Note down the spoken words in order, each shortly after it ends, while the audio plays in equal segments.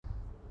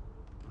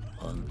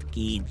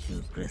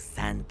Kiju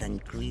Chrysanthemum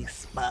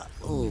Crispa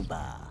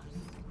Uba.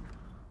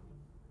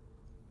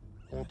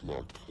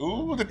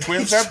 Ooh, the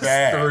twins are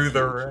back. Through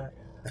the rack.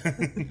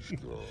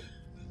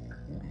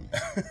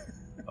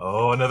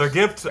 Oh, another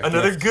gift,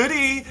 another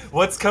goodie.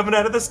 What's coming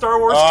out of the Star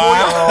Wars toy?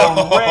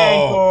 Oh,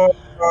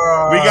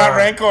 Rancor. We got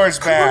Rancors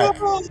back.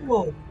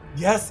 Cool.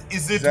 Yes,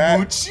 is it that-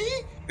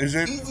 Moochie? Is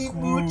it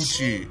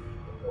Moochie?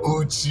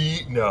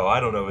 Moochie? No, I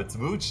don't know if it's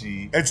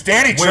Moochie. It's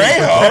Danny Wait,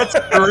 Trejo. that's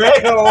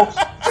Trejo.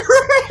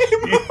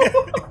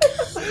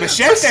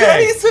 Machete.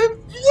 Machete's him.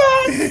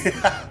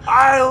 Yes!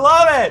 I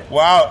love it!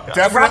 Wow,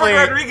 definitely.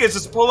 Robert Rodriguez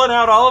just pulling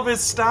out all of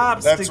his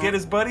stops That's- to get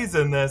his buddies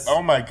in this.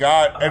 Oh my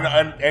god,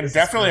 and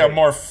definitely a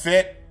more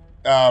fit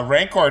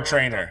Rancor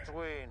trainer.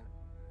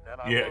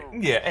 Yeah,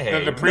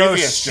 hey, The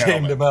previous no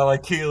shame gentleman. to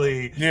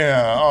Malakili.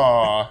 Yeah,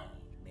 aw.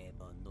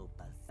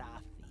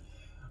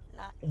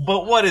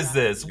 But what is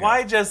this?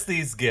 Why just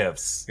these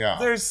gifts? Yeah.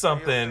 There's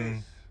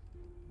something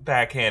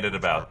backhanded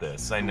about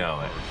this. I know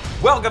it.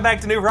 Welcome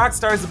back to New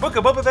Rockstars. The Book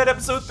of Boba Fett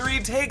Episode 3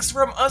 takes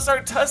from us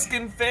our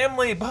Tusken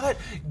family, but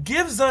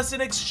gives us in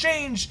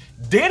exchange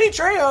Danny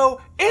Trejo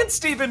and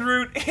Stephen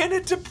Root and a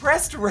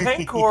depressed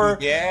Rancor.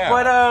 Yeah.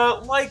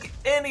 But like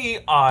any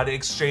odd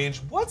exchange,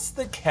 what's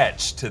the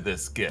catch to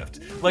this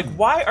gift? Like,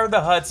 why are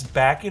the Hutts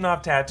backing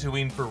off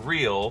Tatooine for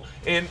real?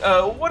 And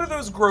what are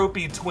those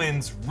gropey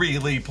twins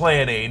really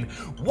planning?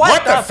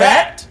 What the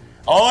Fett?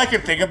 All I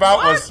could think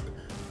about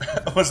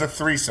was a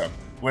threesome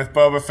with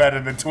Boba Fett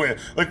and the twin.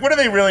 Like, what are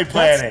they really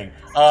planning?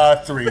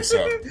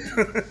 Threesome.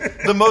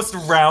 The most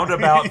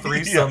roundabout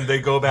threesome. They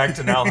go back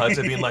to Nal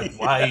Hutta being like,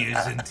 why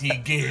isn't he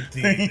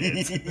getting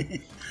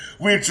it?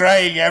 We're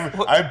trying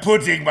I'm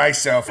putting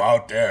myself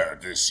out there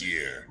this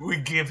year. We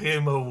give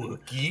him a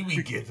Wookiee,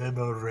 we give him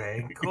a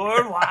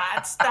Rancor.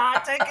 What's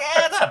not to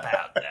get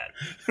about that?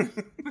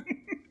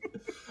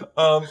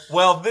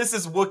 Well, this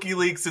is Wookiee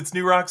Leaks. It's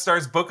New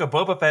Rockstar's Book of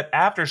Boba Fett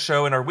after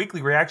show and our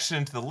weekly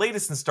reaction to the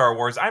latest in Star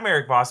Wars. I'm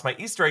Eric Voss. My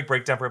Easter egg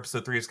breakdown for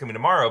episode 3 is coming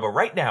tomorrow, but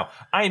right now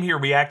I am here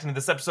reacting to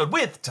this episode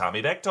with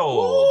Tommy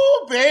Bechtold.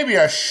 Ooh, baby,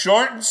 a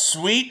short and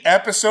sweet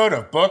episode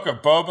of Book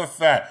of Boba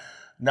Fett.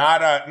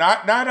 Not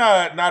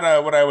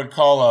a what I would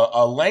call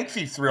a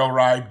lengthy thrill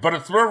ride, but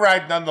a thrill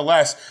ride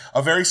nonetheless.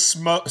 A very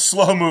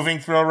slow moving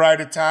thrill ride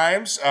at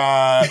times.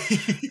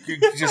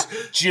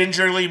 Just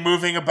gingerly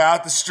moving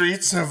about the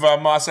streets of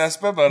Mos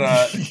Espa, but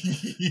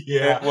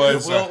yeah, it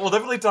was. We'll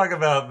definitely talk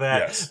about that.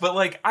 Yes. But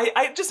like,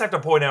 I just have to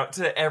point out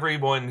to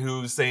everyone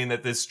who's saying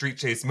that this street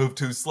chase moved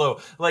too slow.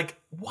 Like,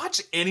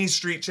 watch any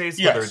street chase,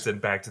 whether Yes. it's in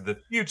Back to the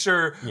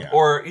Future Yeah.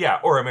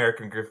 or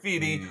American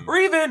Graffiti, or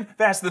even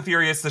Fast and the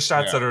Furious, the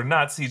shots that are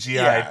not CGI'd.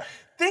 Yeah.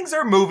 Things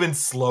are moving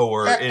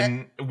slower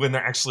when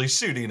they're actually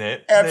shooting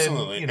it.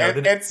 Absolutely.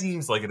 Than it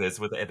seems like it is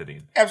with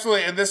editing.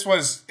 Absolutely, and this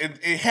was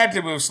it had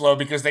to move slow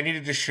because they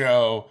needed to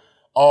show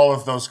all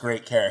of those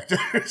great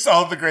characters,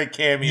 all of the great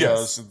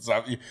cameos and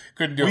stuff. You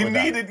couldn't do it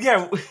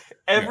without it.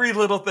 Every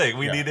little thing.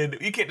 We Yeah. needed,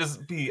 you can't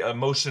just be a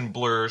motion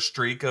blur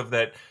streak of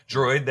that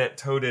droid that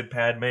toted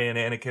Padme and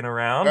Anakin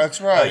around. That's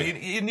right.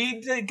 You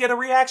need to get a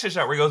reaction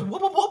shot where he goes,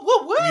 whoop, whoop, whoop,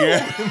 whoop, whoop.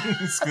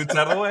 Yeah. Scoots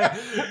out of the way.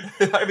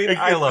 I mean,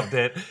 I loved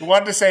it. I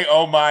wanted to say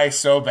 "oh my"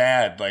 so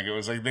bad, like it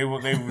was like they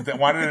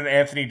wanted an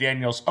Anthony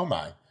Daniels "oh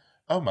my,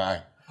 oh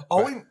my."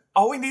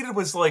 All we needed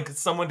was like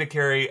someone to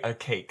carry a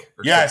cake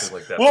or Yes. something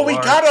like that. Well, we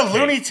Large got a cake.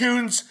 Looney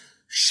Tunes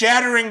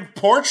shattering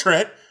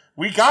portrait.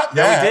 We got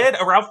Yeah, that. we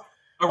did. A Ralph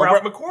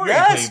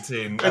McQuarrie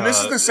painting. And this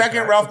is the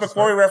second Ralph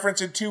McQuarrie reference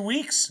in 2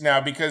 weeks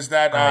now because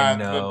that I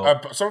know.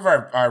 some of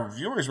our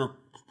viewers were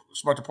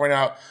smart to point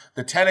out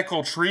the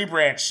tentacle tree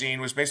branch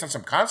scene was based on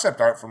some concept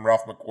art from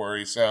Ralph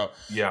McQuarrie. So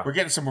Yeah. we're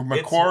getting some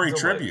McQuarrie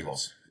It's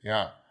tributes.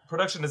 Yeah.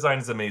 Production design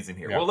is amazing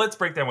here. Yeah. Well, let's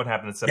break down what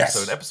happened in this Yes.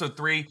 episode. Episode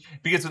 3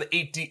 begins with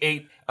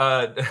 8D8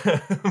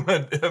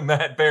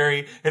 Matt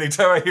Berry.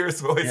 Anytime I hear his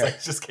voice, I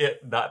just can't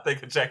not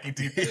think of Jackie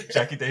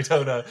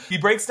Daytona. He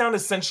breaks down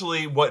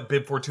essentially what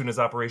Bib Fortuna's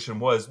operation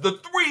was. The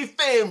 3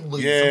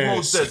 families of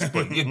Mos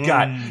Espa.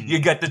 You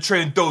got the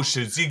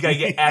Trandoshans, you got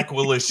your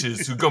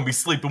Aquilicious who gonna be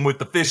sleeping with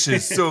the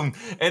fishes soon,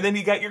 and then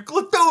you got your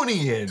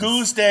Gluttonians.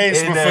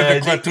 Tuesdays were for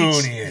the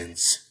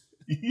Gluttonians.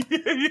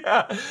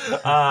 Yeah.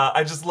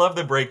 I just love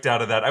the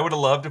breakdown of that. I would have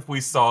loved if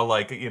we saw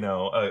like, a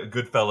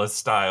Goodfellas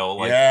style,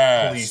 like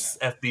police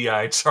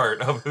FBI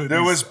chart of who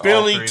there was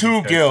Billy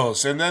Two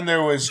Gills, and then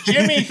there was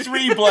Jimmy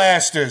Three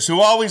Blasters, who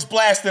always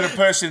blasted a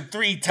person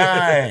 3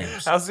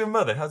 times. How's your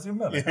mother?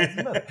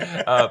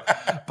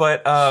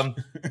 But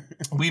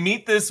we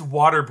meet this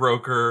water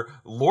broker,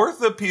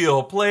 Lortha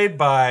Peel, played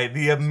by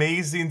the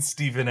amazing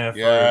Stephen F.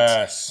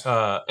 Yes.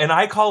 Root. And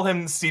I call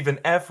him Stephen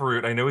F.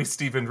 Root. I know he's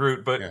Stephen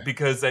Root, but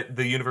because at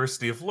the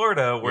University of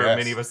Florida, where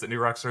many of us at New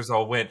Rockstars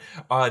all went,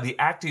 the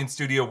acting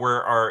studio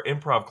where our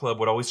improv club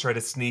would always try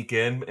to sneak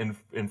in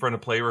front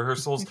of play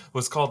rehearsals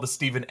was called the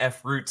Stephen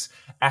F. Root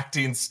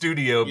Acting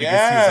Studio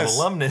because he was an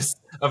alumnus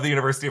of the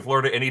University of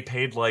Florida, and he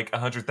paid like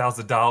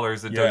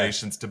 $100,000 in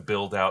donations to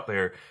build out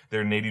their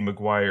Nadine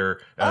McGuire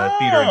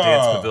theater and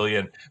dance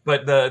pavilion.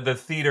 But the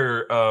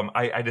theater,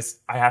 I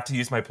have to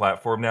use my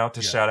platform now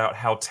to shout out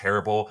how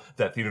terrible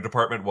that theater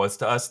department was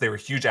to us. They were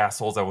huge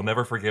assholes. I will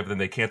never forgive them.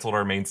 They canceled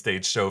our main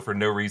stage show for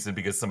no reason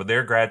because some of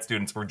their grad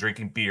students were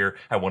drinking beer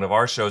at one of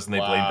our shows, and they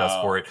blamed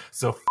us for it.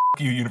 So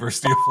you,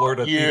 University of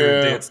Florida Theater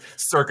and Dance,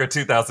 circa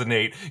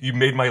 2008. You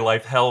made my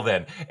life hell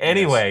then.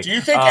 Anyway. Do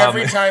you think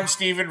every time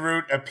Stephen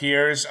Root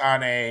appears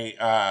on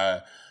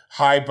a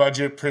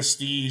high-budget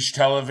prestige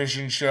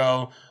television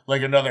show,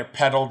 like another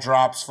petal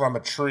drops from a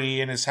tree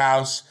in his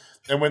house,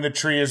 and when the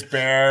tree is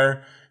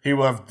bare, he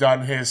will have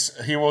done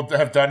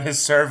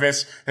his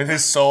service, and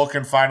his soul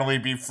can finally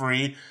be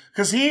free?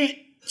 Because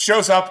he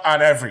shows up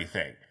on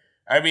everything.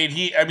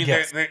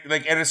 Yes.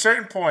 Like at a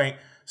certain point,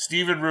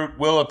 Stephen Root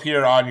will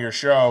appear on your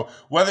show,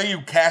 whether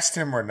you cast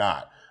him or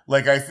not.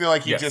 Like, I feel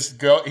like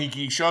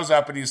he shows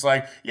up and he's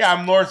like, yeah,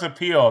 I'm North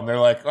Appeal. And they're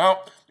like,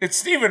 well, it's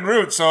Stephen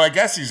Root, so I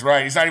guess he's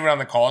right. He's not even on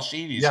the call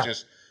sheet. He's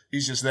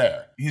just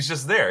there. He's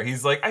just there.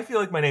 He's like, I feel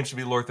like my name should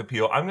be Lorth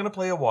Appeal. I'm going to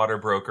play a water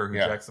broker who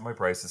jacks up my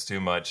prices too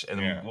much,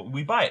 and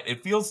we buy it.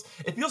 It feels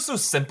so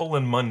simple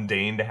and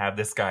mundane to have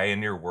this guy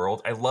in your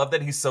world. I love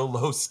that he's so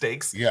low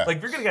stakes. Yeah. Like,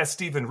 if you're going to get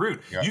Stephen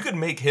Root, you could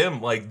make him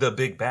like the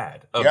big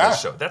bad of this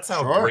show. That's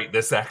how great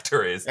this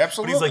actor is.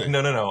 Absolutely. But he's like,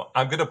 no.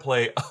 I'm going to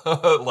play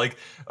like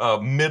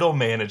middle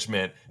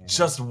management,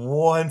 just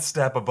one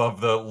step above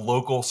the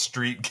local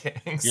street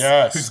gangs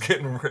who's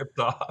getting ripped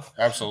off.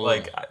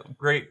 Absolutely.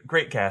 Like,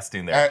 great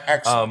casting there.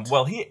 Excellent.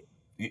 Well,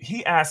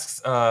 he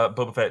asks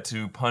Boba Fett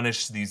to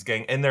punish these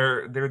gang, and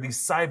they're these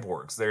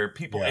cyborgs. They're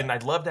people, and I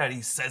love that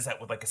he says that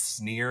with like a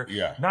sneer,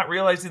 not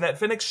realizing that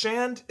Fennec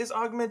Shand is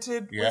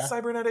augmented with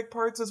cybernetic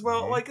parts as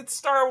well. Like, it's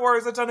Star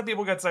Wars, a ton of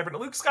people got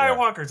cybernetic. Luke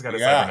Skywalker's got a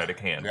cybernetic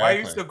hand. Exactly. Why are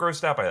you so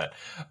grossed out by that?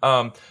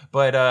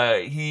 But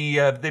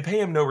they pay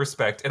him no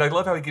respect, and I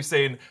love how he keeps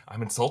saying,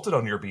 "I'm insulted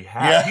on your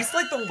behalf." Yeah. He's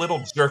like the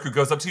little jerk who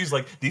goes up to you. He's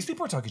like, "These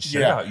people are talking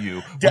shit about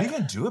you. What are you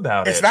gonna do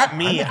about it?" It's not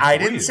me. I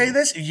didn't say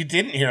this. You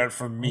didn't hear it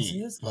from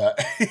me. But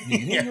you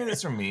didn't hear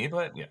this from me,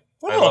 but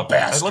I love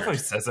how he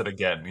says it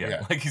again.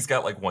 Yeah. Like he's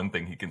got like one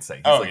thing he can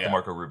say. He's like the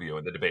Marco Rubio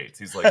in the debates.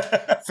 He's like,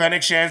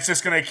 Fennec Shand's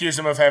just going to accuse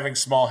him of having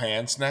small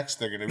hands next.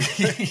 They're going to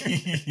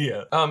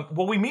be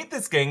well, we meet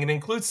this gang, and it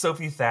includes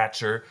Sophie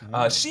Thatcher.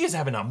 She is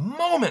having a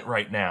moment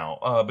right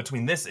now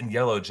between this and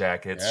Yellow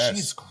Jackets. Yes.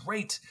 She's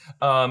great.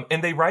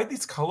 And they ride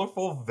these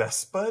colorful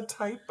Vespa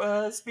type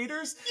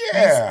speeders.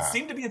 Yeah. These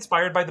seem to be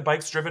inspired by the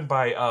bikes driven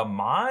by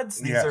mods.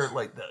 These are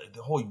like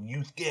the whole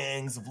youth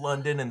gangs of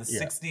London in the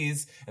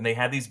 60s, and they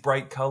had these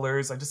bright colors.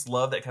 I just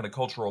love that kind of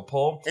cultural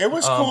pull. It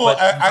was cool.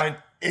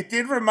 It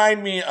did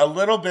remind me a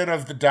little bit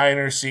of the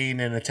diner scene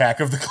in Attack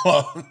of the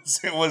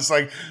Clones. It was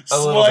like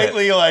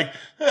slightly like,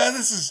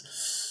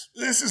 this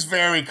is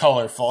very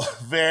colorful.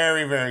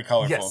 Very, very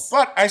colorful. Yes.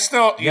 But I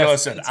still,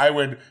 listen, I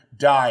would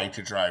die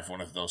to drive one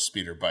of those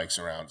speeder bikes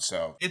around.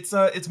 So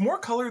it's more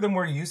color than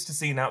we're used to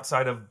seeing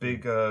outside of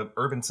big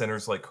urban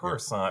centers like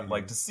Coruscant.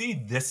 Like, to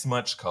see this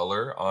much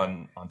color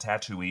on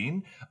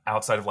Tatooine,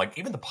 outside of like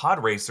even the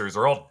pod racers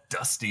are all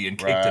dusty and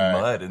caked in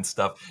mud and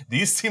stuff.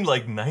 These seem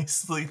like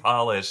nicely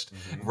polished,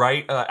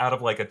 right out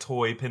of like a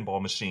toy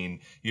pinball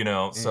machine,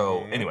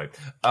 So anyway,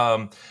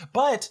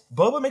 but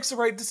Boba makes the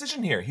right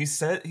decision here. He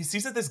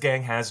sees that this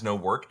gang has no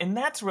work, and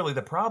that's really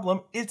the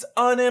problem. It's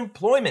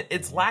unemployment.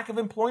 It's lack of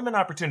employment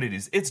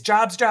opportunities. It's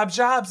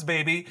jobs,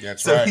 baby.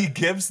 That's so he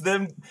gives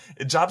them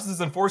jobs as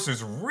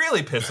enforcers,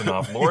 really pissing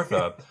off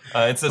Lortha,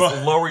 and says,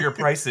 lower your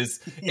prices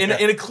in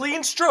a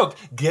clean stroke.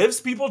 Gives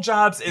people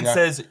jobs and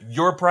says,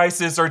 your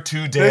prices are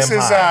too damn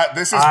high.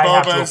 This is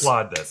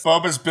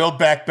Boba's Build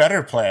Back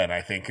Better plan,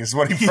 I think, is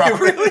what he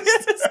probably really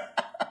is.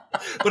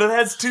 But it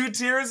has two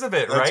tiers of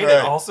it, right?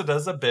 It also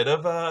does a bit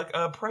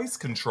of price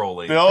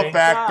controlling. Build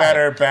Back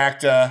Better,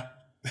 back to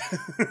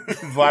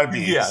a lot of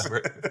bees. Yeah,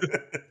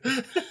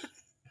 right.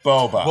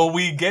 Boba. Well,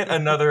 we get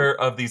another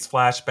of these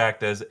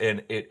flashbacks,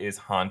 and it is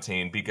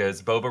haunting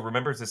because Boba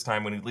remembers this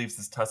time when he leaves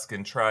his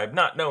Tusken tribe,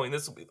 not knowing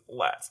this will be the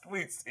last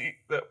we see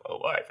them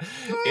alive.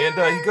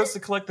 And he goes to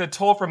collect the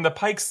toll from the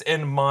Pikes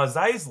in Mos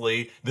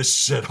Eisley, the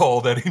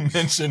shithole that he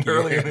mentioned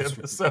earlier in the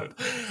episode.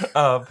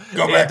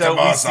 Go back to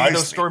Mos Eisley. We see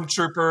those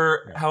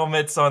stormtrooper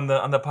helmets on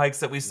the Pikes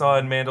that we saw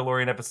in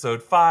Mandalorian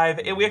episode 5.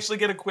 And we actually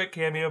get a quick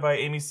cameo by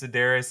Amy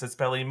Sedaris as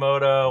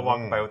Pelimoto,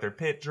 walking by with her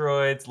pit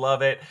droids.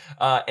 Love it.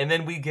 And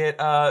then we get...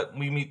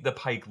 we meet the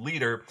Pike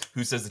leader,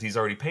 who says that he's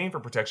already paying for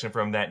protection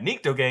from that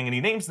Nikto gang, and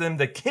he names them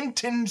the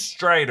Kenton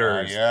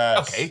Striders.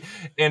 Yes. Okay,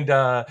 and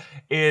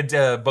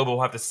Boba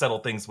will have to settle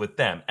things with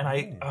them. And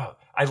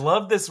I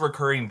love this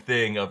recurring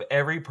thing of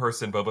every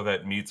person Boba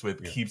Fett meets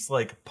with keeps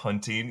like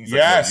punting. He's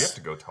like, no, you have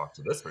to go talk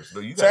to this person.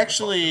 No, you it's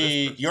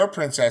actually your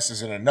princess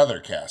is in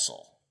another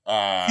castle.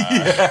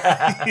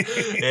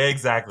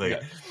 Exactly.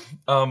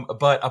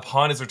 But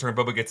upon his return,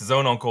 Boba gets his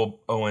own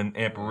Uncle Owen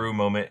Aunt Beru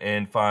moment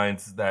and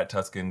finds that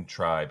Tusken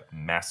tribe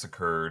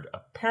massacred,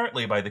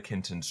 apparently by the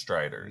Kenton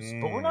Striders.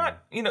 But we're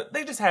not,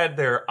 they just had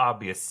their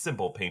obvious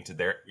symbol painted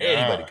there. Yeah.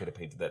 Anybody could have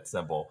painted that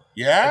symbol.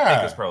 Yeah. I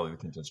think it's probably the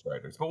Kenton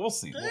Striders, but we'll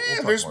see.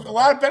 We'll There's been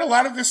a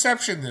lot of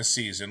deception this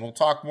season. We'll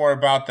talk more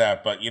about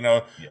that. But,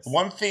 yes.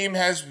 One theme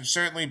has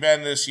certainly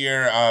been this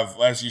year of,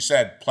 as you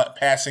said,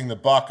 passing the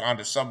buck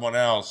onto someone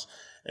else.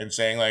 And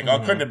saying like, "Oh, it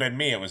couldn't have been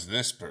me; it was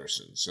this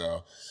person."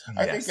 So,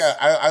 I think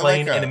I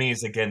playing like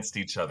enemies against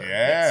each other.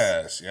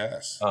 Yes.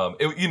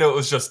 It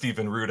was just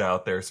Stephen Root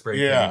out there spray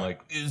painting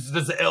like,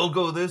 "Does the L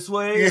go this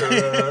way?"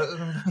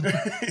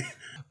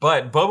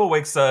 But Boba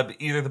wakes up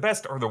either the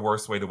best or the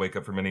worst way to wake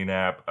up from any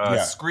nap,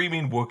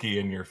 screaming Wookiee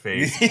in your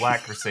face,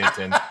 black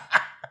chrysanthemum.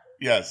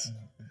 Yes.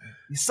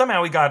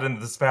 Somehow he got into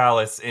this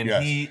palace, and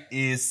he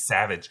is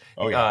savage.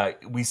 Oh, yeah.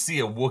 We see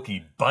a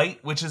Wookiee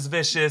bite, which is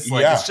vicious.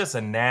 It's just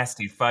a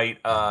nasty fight.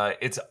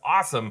 It's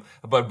awesome,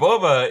 but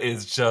Boba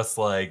is just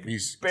like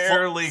he's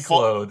barely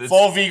clothed.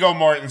 Full Viggo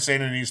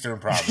Mortensen in Eastern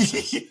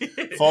Provinces.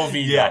 Full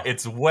Viggo. Yeah,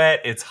 it's wet,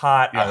 it's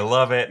hot. Yeah. I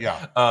love it.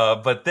 Yeah.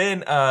 But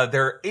then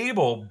they're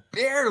able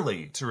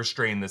barely to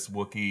restrain this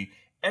Wookiee.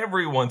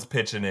 Everyone's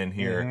pitching in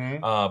here,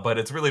 but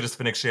it's really just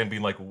Fennec Shand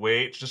being like,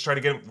 "Wait, just try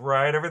to get him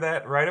right over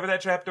that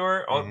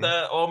trapdoor.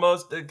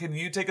 Almost. Can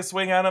you take a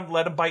swing at him?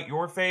 Let him bite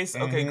your face.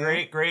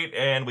 Okay, great,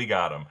 and we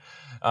got him.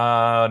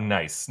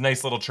 Nice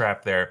little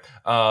trap there.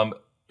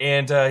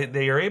 And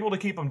they are able to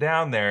keep him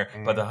down there,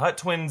 but the Hutt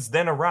twins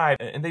then arrive,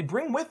 and they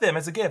bring with them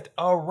as a gift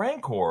a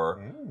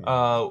Rancor,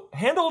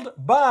 handled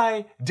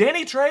by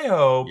Danny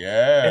Trejo.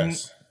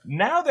 Yes. And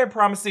now they're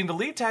promising to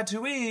leave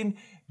Tatooine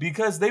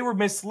because they were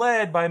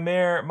misled by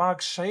Mayor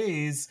Max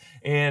Shays,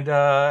 and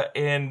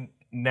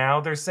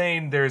now they're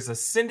saying there's a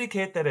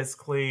syndicate that has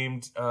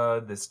claimed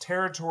this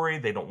territory.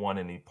 They don't want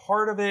any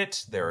part of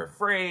it. They're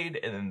afraid,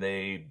 and then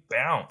they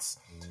bounce.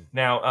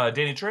 Now,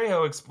 Danny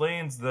Trejo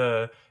explains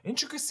the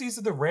intricacies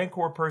of the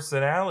Rancor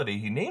personality.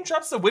 He name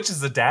drops the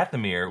witches of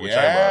Dathomir, which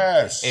I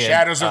love. And,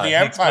 Shadows of the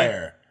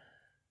Empire.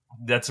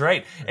 That's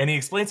right. And he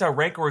explains how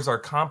Rancors are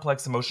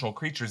complex emotional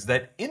creatures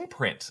that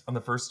imprint on the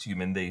first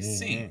human they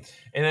see.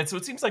 And so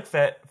it seems like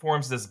Fett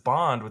forms this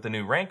bond with the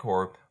new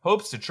Rancor,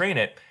 hopes to train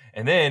it,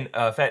 and then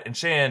Fett and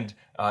Shand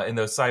and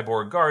those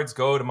cyborg guards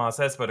go to Mos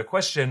Espa to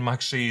question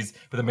Max Shays,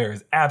 but the mayor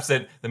is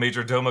absent. The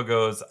Major Domo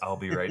goes, "I'll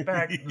be right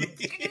back."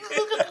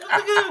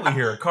 We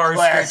hear a car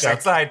screech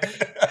outside.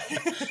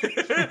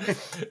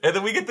 And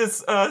then we get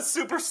this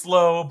super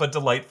slow but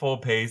delightful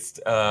paced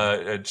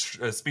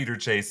speeder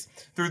chase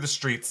through the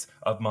streets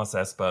of Mos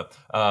Espa,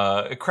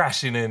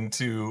 crashing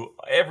into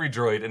every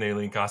droid and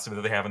alien costume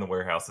that they have in the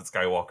warehouse at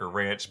Skywalker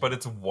Ranch, but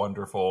it's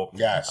wonderful.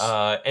 Yes.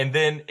 And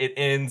then it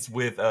ends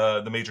with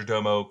the Major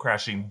Domo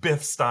crashing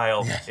Biff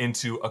style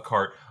into a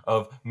cart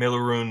of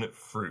Melaroon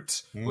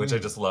fruit, which I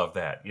just love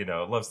that.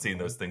 Love seeing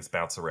those things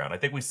bounce around. I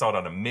think we saw it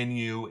on a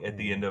menu at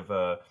the end of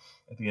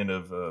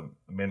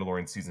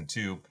Mandalorian season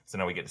 2, so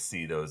now we get to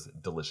see those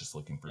delicious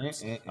looking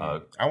fruits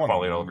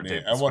falling over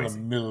Dave. I want a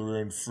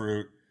Melaroon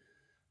fruit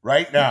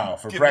right now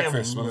for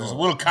breakfast. There's a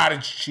little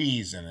cottage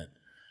cheese in it.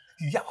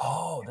 Yeah.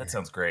 Oh, that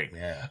sounds great.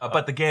 Yeah.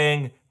 But the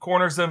gang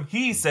corners him.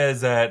 He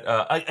says that,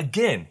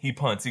 again, he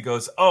punts. He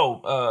goes,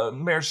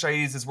 Mayor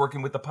Shaiz is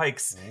working with the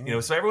Pikes.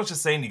 So everyone's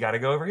just saying, you got to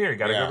go over here. You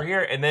got to go over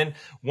here. And then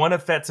one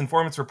of Fett's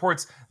informants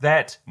reports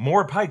that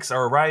more Pikes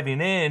are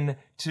arriving in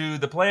to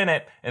the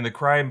planet. And the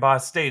crime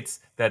boss states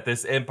that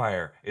this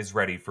empire is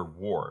ready for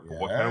war. But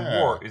what kind of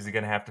war is he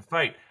going to have to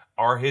fight?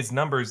 Are his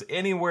numbers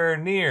anywhere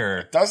near?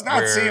 It does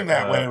not seem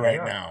that way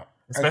right now.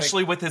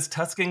 Especially with his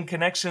Tusken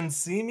connection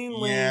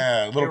seemingly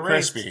a little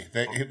erased.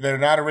 crispy. They're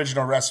not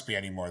original recipe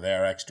anymore. They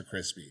are extra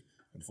crispy,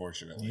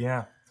 unfortunately.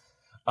 Yeah.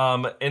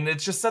 And it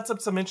just sets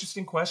up some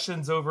interesting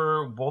questions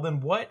over, well,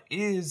 then what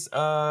is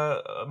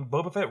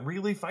Boba Fett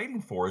really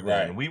fighting for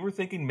then? Right. We were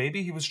thinking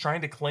maybe he was trying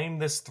to claim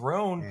this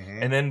throne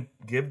and then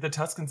give the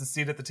Tuskens a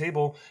seat at the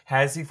table.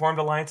 Has he formed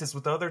alliances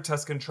with other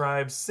Tusken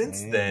tribes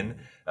since then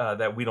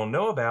that we don't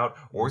know about?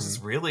 Or is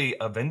this really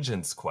a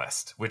vengeance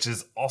quest, which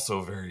is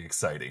also very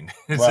exciting?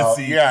 Well,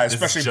 to see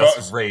especially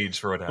just rage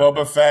for what happened.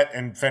 Boba Fett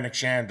and Fennec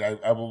Shand.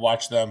 I will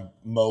watch them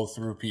mow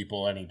through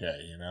people any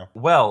day,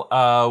 Well,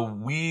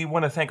 we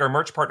want to thank our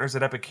merch partners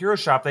at Epic Hero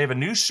Shop. They have a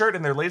new shirt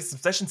in their latest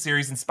Obsession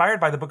series inspired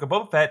by the Book of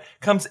Boba Fett.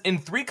 Comes in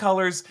 3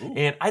 colors,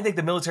 and I think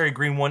the military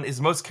green one is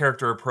most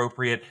character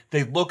appropriate.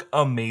 They look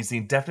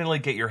amazing. Definitely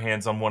get your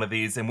hands on one of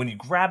these. And when you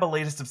grab a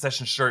latest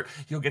Obsession shirt,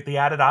 you'll get the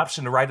added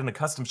option to write in a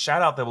custom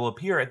shout out that will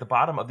appear at the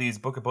bottom of these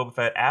Book of Boba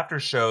Fett after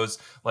shows.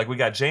 Like we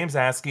got James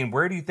asking,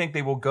 where do you think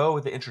they will go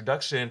with the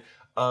introduction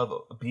of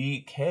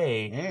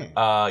BK?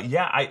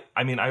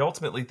 I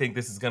ultimately think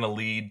this is going to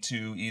lead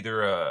to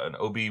either an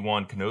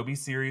Obi-Wan Kenobi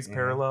series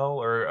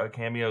parallel or a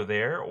cameo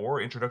there,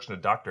 or introduction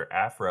of Dr.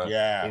 Aphra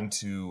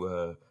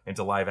into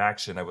live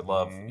action. I would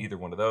love either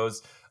one of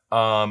those.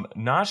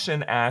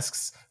 Nashin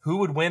asks, who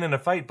would win in a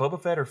fight,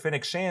 Boba Fett or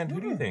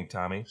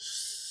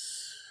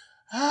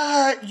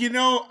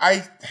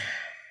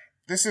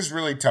this is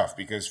really tough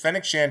because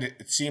Fennec Shand,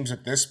 it seems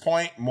at this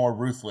point, more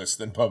ruthless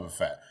than Boba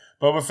Fett.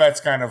 Boba Fett's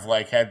kind of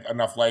like had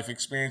enough life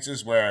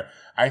experiences where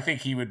I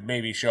think he would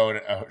maybe show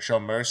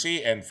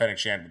mercy, and Fennec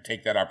Shand would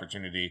take that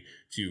opportunity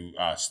to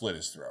slit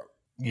his throat.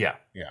 Yeah,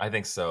 I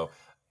think so.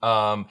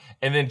 And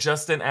then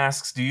Justin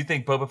asks, do you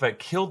think Boba Fett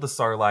killed the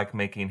Sarlacc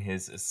making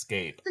his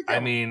escape? I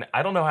mean,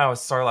 I don't know how a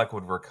Sarlacc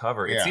would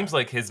recover. It seems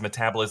like his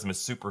metabolism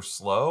is super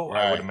slow.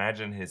 Right. I would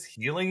imagine his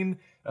healing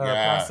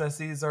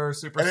processes are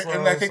super slow.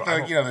 And I think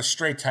the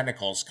stray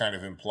tentacles kind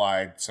of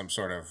implied some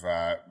sort of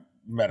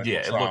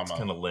medical trauma. It looks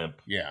kind of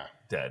limp. Yeah.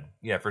 Dead.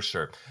 Yeah, for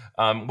sure.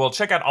 Well,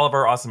 check out all of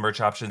our awesome merch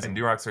options at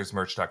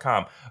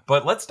newrockstarsmerch.com.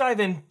 But let's dive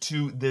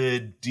into the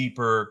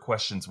deeper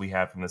questions we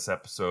have from this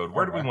episode.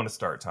 Where do we want to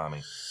start,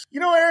 Tommy?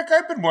 Eric,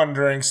 I've been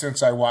wondering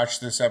since I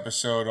watched this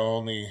episode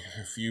only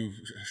a few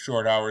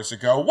short hours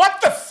ago,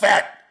 what the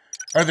Fett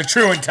are the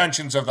true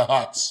intentions of the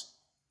Hutts?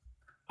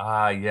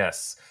 Ah,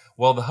 yes.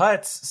 Well, the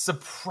Hutts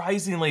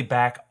surprisingly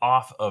back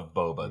off of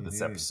Boba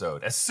this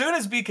episode. As soon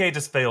as BK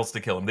just fails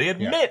to kill him, they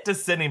admit to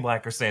sending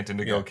Black Krrsantan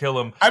to go kill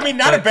him. I mean,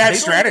 not a bad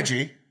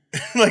strategy.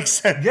 Like,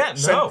 send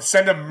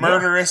a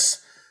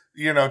murderous,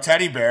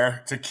 teddy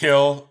bear to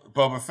kill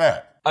Boba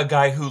Fett. A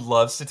guy who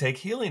loves to take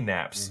healing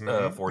naps 4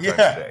 times a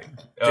day.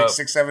 Take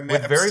 6-7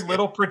 naps. With very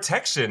little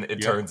protection, it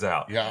turns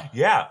out.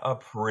 Yeah, a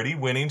pretty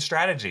winning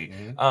strategy.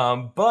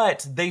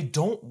 But they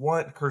don't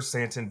want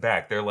Krrsantan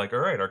back. They're like, all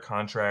right, our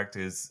contract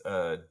is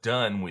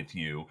done with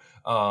you.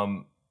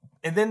 And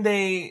then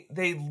they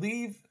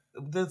leave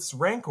this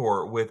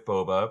rancor with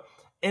Boba,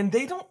 and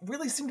they don't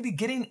really seem to be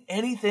getting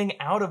anything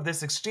out of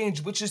this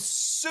exchange, which is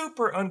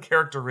super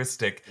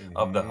uncharacteristic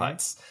of the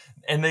Hutts.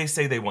 And they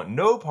say they want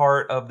no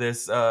part of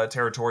this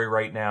territory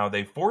right now.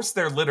 They forced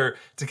their litter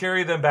to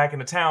carry them back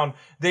into town.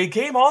 They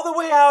came all the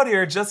way out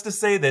here just to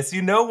say this.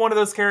 One of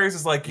those carriers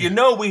is like, we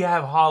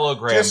have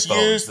hologram just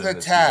phones use in the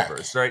this tech.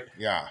 Universe, right?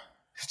 Yeah.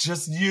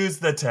 Just use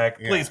the tech.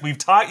 Please, we've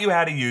taught you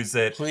how to use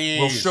it. Please.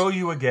 We'll show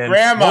you again.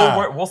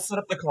 Grandma. We'll set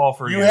up the call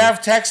for you. You have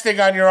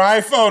texting on your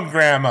iPhone,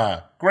 Grandma.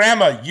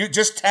 Grandma, you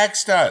just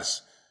text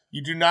us.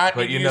 You do not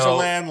need to use a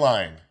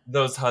landline.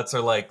 Those Hutts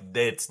are like,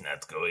 that's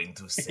not going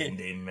to send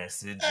a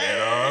message at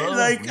all.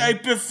 I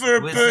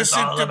prefer person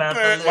to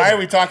person. Why are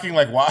we talking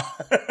like what?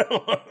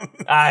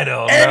 I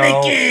don't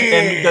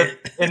know.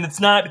 And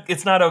it's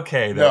not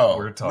okay that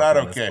we're talking not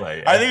okay. this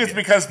way. I think it's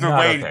because the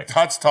way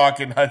Hutts talk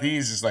in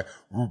Huttese is like...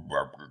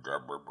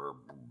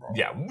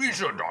 Yeah, we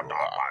should not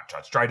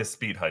try to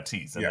speed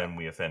Huttese, and then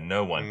we offend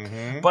no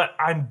one. But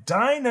I'm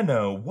dying to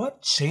know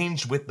what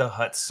changed with the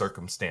Hutt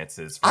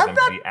circumstances for them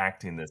to be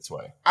acting this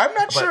way. I'm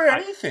not sure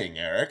anything,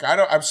 Eric.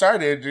 I'm sorry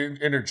to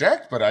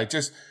interject, but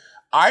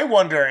I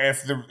wonder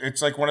if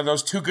it's like one of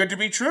those too good to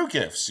be true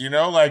gifts.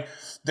 Like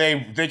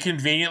they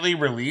conveniently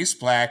release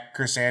Black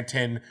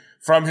Krrsantan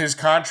from his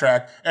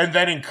contract and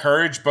then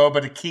encourage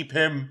Boba to keep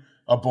him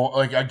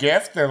a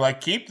gift. They're like,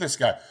 keep this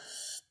guy.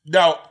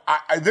 No,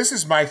 this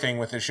is my thing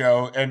with the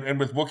show and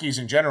with Wookiees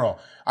in general.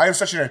 I have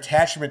such an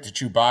attachment to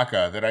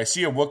Chewbacca that I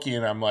see a Wookiee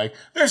and I'm like,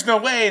 there's no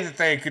way that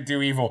they could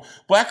do evil.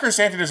 Black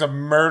Krrsantan is a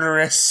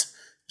murderous,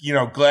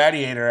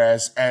 gladiator,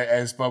 as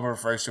Boba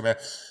refers to him.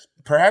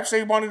 Perhaps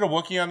they wanted a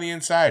Wookiee on the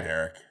inside,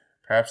 Eric.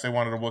 Perhaps they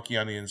wanted a Wookiee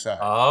on the inside.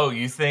 Oh,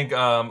 you think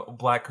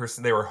Black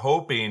Krrsantan, they were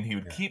hoping he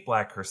would keep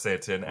Black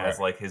Krrsantan as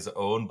like his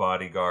own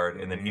bodyguard,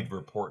 and then he'd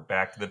report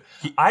back to them.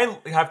 I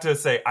have to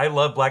say, I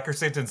love Black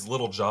Krrsantan's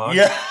little jog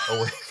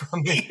away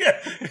from me.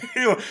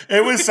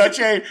 It was such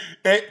a...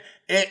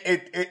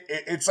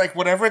 It's like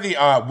whatever the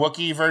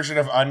Wookiee version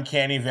of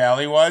Uncanny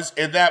Valley was,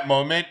 in that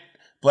moment...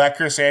 Black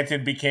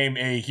Krrsantan became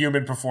a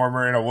human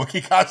performer in a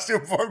Wookiee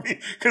costume for me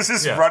because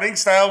his running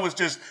style was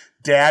just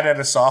dad at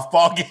a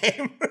softball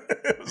game.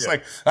 It was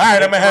like, all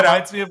right, I'm going to head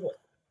out.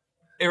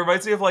 It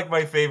reminds me of like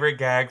my favorite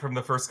gag from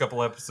the first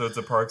couple episodes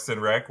of Parks and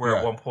Rec, where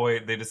at one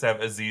point they just have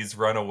Aziz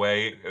run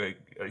away.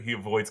 He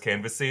avoids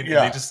canvassing, and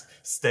they just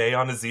stay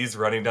on Aziz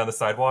running down the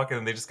sidewalk, and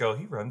then they just go,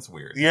 he runs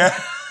weird. Yeah.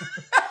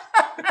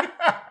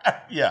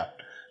 Yeah.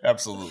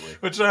 Absolutely.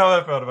 Which is how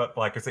I felt about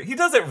Black Krrsantan. He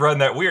doesn't run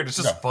that weird. It's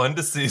just fun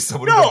to see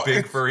someone in a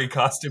big furry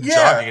costume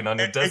jogging on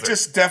the desert. It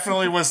just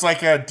definitely was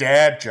like a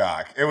dad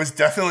jog. It was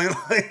definitely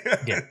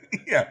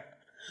like...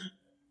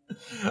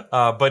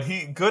 But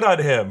good on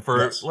him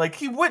for, like,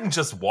 he wouldn't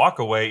just walk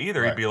away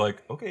either. He'd be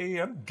like, okay,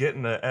 I'm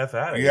getting the F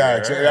out of here. Yeah,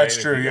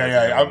 that's true.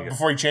 Yeah.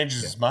 Before he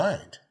changes his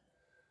mind.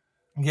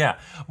 Yeah.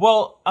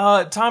 Well,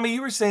 Tommy,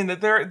 you were saying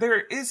that there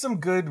is some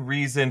good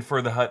reason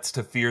for the Hutts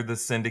to fear the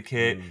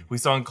Syndicate. We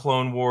saw in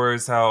Clone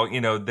Wars how,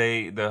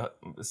 the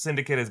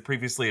Syndicate has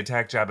previously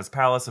attacked Jabba's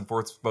palace and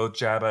forced both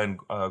Jabba and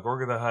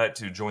Gorga the Hutt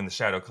to join the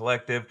Shadow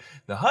Collective.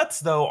 The Hutts,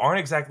 though,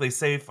 aren't exactly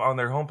safe on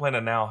their home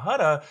planet Nal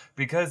Hutta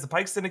because the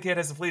Pike Syndicate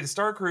has a fleet of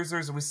Star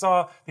Cruisers, and we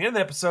saw at the end of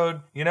the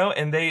episode,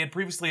 and they had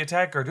previously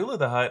attacked Gardulla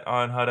the Hutt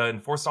on Hutta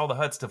and forced all the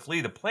Hutts to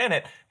flee the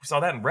planet. We saw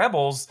that in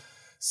Rebels.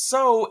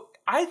 So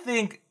I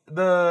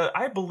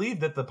believe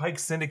that the Pike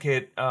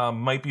Syndicate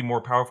might be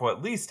more powerful,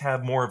 at least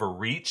have more of a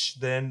reach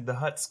than the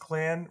Hutt's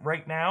clan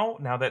right now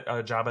that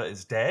Jabba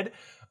is dead.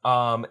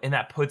 And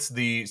that puts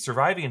the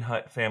surviving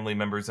Hutt family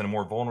members in a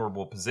more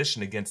vulnerable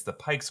position against the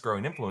Pike's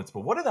growing influence.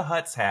 But what do the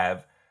Hutts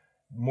have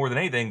more than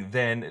anything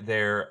than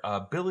their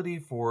ability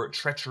for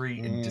treachery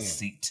and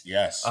deceit?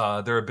 Yes.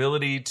 Their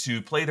ability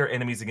to play their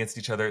enemies against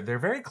each other. They're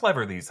very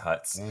clever, these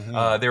Hutts.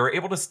 They were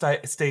able to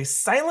stay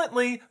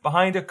silently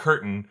behind a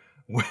curtain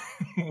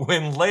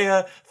when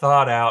Leia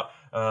thawed out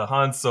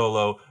Han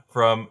Solo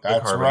from the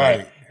carbonite.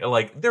 Right.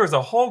 Like, there was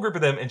a whole group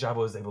of them, and Jabba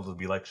was able to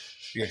be like,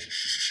 shh. Yeah,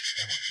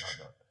 shh.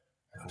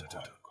 We'll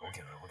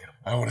get him.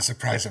 I want to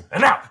surprise him.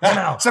 And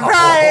now.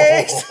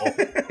 Surprise!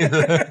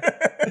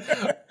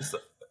 So,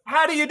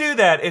 how do you do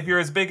that if you're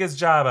as big as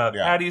Jabba?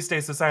 Yeah. How do you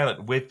stay so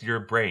silent? With your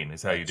brain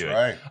is how you do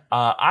That's it.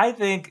 right. I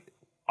think,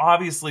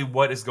 obviously,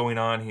 what is going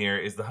on here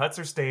is the Hutts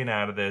are staying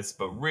out of this,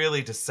 but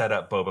really to set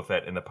up Boba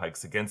Fett and the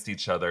Pikes against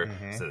each other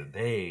so that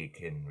they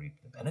can reap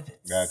the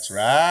benefits. That's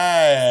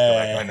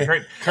right. Behind the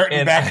curtain. Curtain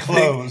And back I think-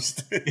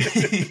 closed.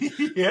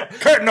 Yeah.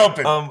 Curtain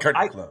open.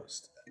 Curtain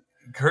closed.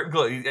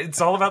 It's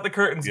all about the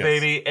curtains, Yes.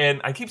 baby.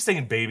 And I keep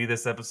saying baby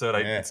this episode.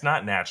 It's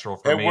not natural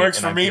for me. It works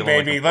and for I'm me, feeling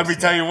like baby. a Let me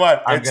pussy. tell you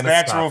what. I'm It's gonna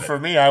natural stop it. for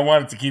me. I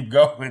want it to keep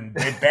going,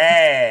 baby.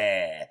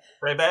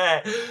 Right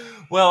back.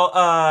 Well,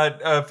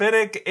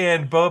 Fennec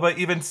and Boba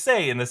even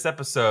say in this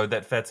episode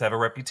that Fets have a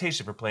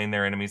reputation for playing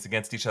their enemies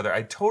against each other.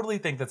 I totally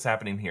think that's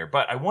happening here.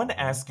 But I wanted to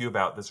ask you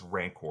about this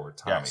Rancor,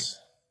 Tommy. Yes.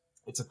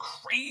 It's a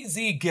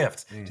crazy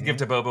gift to give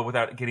to Boba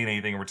without getting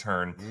anything in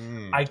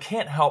return. I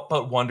can't help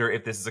but wonder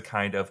if this is a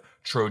kind of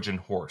Trojan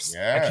horse.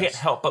 Yes. I can't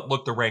help but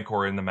look the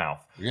Rancor in the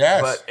mouth.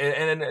 Yes. But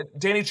and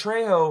Danny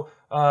Trejo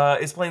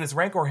is playing this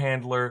Rancor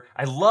handler.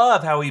 I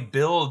love how he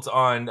builds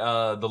on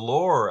the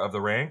lore of the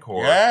Rancor.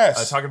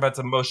 Yes. Talking about its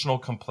emotional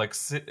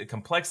complexity,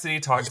 saying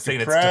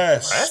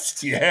Depressed.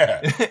 it's depressed.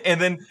 Yeah. And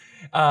then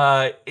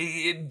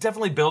it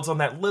definitely builds on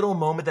that little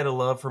moment that I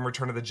love from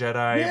Return of the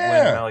Jedi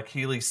Yeah. when Malik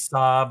Healy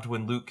sobbed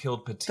when Luke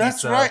killed Patissa.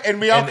 That's right. And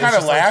we all it's kind of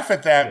just like- laugh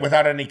at that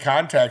without any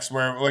context.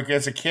 Where, like,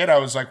 as a kid, I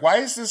was like, why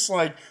is this,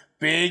 like,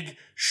 big,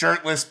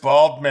 shirtless,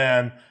 bald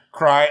man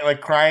crying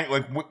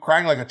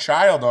like a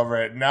child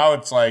over it? Now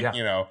it's like, Yeah.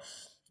 you know,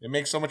 it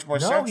makes so much more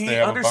No, sense. he they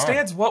have a bond.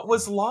 understands what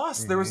was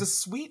lost. There was a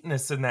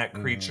sweetness in that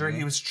creature.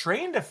 He was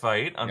trained to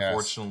fight,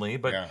 unfortunately,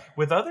 but Yeah.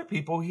 with other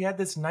people, he had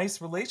this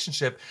nice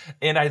relationship.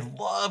 And I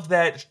love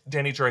that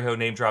Danny Trejo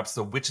name drops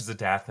the Witches of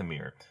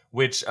Dathomir,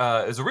 which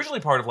is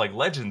originally part of like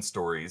legend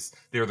stories.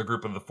 They're the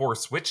group of the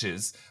Force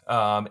Witches,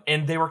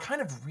 and they were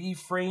kind of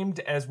reframed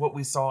as what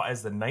we saw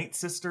as the Night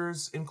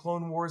Sisters in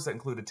Clone Wars. That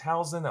included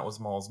Talzin, that was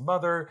Maul's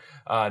mother.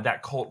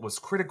 That cult was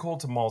critical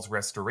to Maul's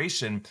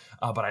restoration,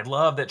 but I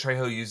love that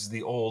Trejo uses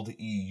the old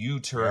EU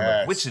term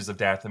Yes. of Witches of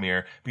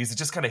Dathomir because it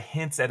just kind of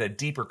hints at a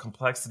deeper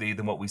complexity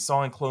than what we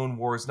saw in Clone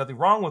Wars. Nothing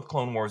wrong with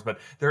Clone Wars, but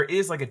there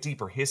is like a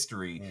deeper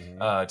history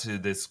to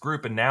this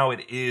group, and now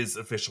it is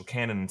official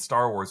canon in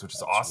Star Wars, which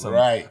is awesome.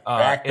 right.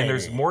 Back, And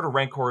there's baby. more to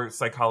Rancor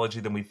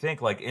psychology than we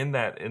think. Like in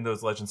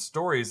those legend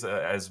stories,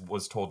 as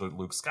was told to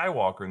Luke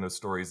Skywalker in those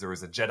stories, there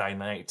was a Jedi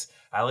Knight,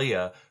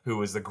 Aliyah, who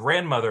was the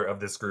grandmother of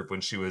this group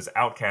when she was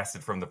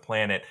outcasted from the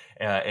planet.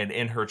 And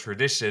in her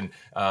tradition,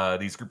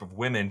 these group of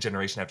women,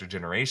 generation after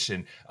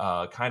generation,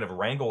 kind of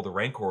wrangle the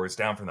Rancors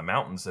down from the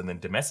mountains and then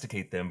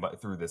domesticate them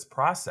through this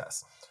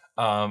process.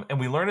 And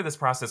we learned of this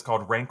process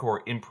called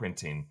Rancor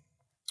imprinting,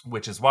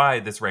 which is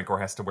why this Rancor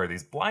has to wear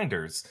these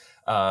blinders,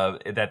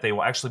 that they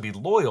will actually be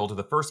loyal to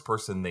the first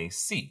person they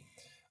see.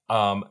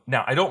 Now,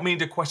 I don't mean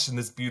to question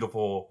this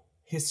beautiful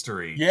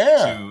history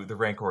to the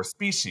Rancor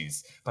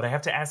species, but I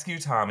have to ask you,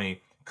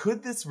 Tommy,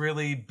 could this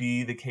really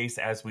be the case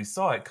as we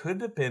saw it?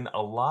 Could have been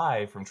a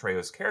lie from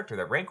Trejo's character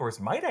that Rancors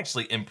might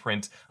actually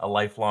imprint a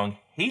lifelong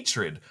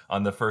hatred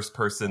on the first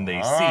person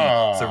they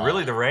see. So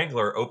really the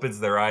Wrangler opens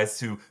their eyes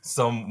to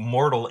some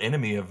mortal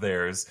enemy of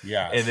theirs.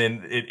 Yes. And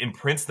then it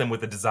imprints them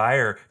with a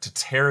desire to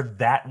tear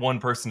that one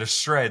person to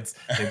shreds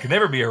and can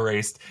never be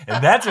erased.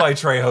 And that's why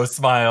Trejo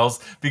smiles,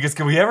 because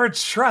can we ever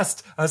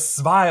trust a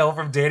smile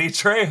from Danny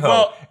Trejo?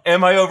 Well,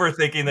 am I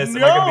overthinking this? Am I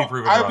going to be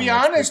proven wrong? I'll be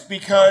next honest,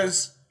 week?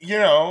 because, you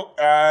know,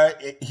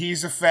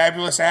 he's a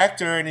fabulous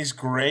actor and he's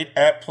great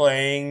at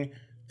playing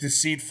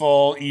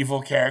deceitful,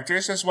 evil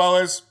characters as well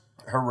as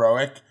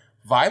heroic,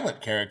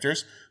 violent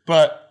characters.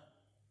 But,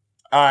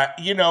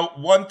 you know,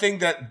 one thing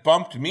that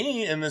bumped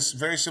me in this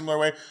very similar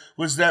way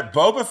was that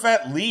Boba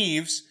Fett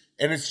leaves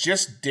and it's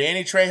just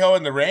Danny Trejo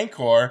and the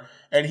Rancor,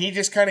 and he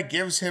just kind of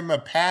gives him a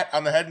pat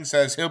on the head and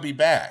says he'll be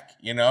back,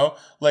 you know?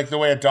 Like the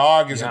way a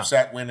dog is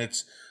upset when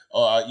it's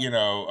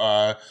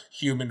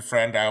human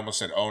friend. I almost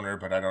said owner,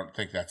 but I don't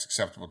think that's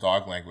acceptable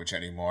dog language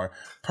anymore.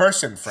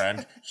 Person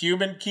friend,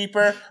 human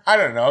keeper. I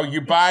don't know.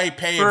 You buy,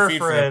 pay, Fur and feed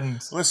for them.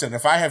 friend. Listen,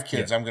 if I have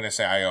kids, I'm going to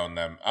say I own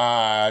them.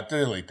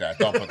 Delete that.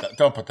 Don't put that.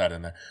 Don't put that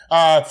in there.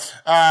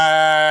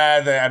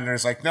 The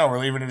editor's like, no, we're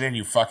leaving it in.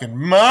 You fucking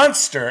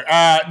monster.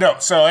 No.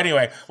 So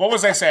anyway, what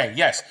was I saying?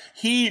 Yes,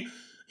 he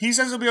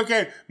says it'll be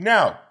okay.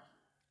 Now,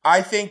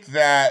 I think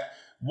that.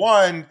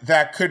 One,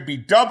 that could be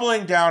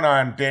doubling down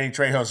on Danny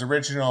Trejo's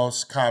original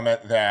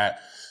comment that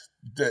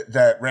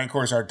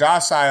Rancors are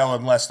docile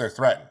unless they're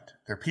threatened.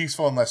 They're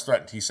peaceful unless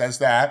threatened. He says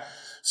that.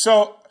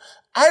 So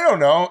I don't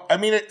know. I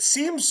mean, it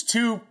seems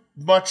too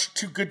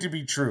good to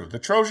be true. The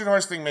Trojan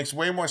horse thing makes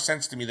way more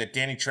sense to me that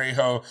Danny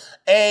Trejo,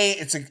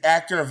 it's an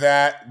actor of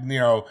that,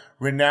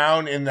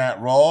 renown in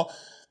that role,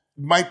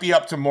 might be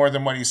up to more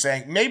than what he's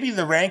saying. Maybe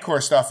the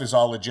Rancor stuff is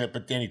all legit,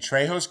 but Danny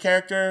Trejo's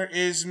character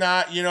is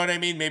not, you know what I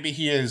mean? Maybe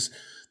he is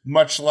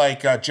much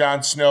like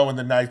Jon Snow in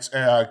the Knights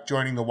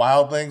joining the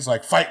Wildlings,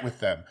 like fight with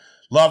them,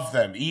 love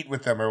them, eat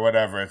with them, or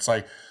whatever. It's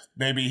like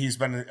maybe he's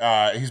been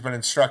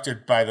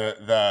instructed by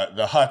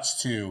the Hutts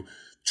to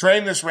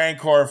train this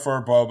Rancor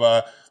for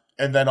Boba,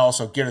 and then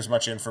also get as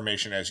much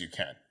information as you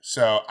can.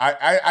 So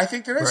I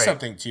think there is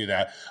something to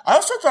that. I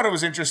also thought it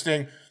was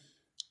interesting.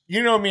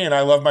 You know me, and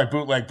I love my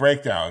bootleg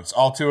breakdowns.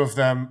 All 2 of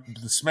them,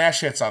 the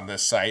smash hits on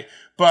this site.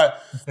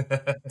 But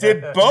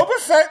did Boba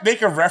Fett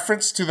make a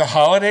reference to the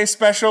holiday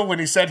special when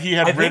he said he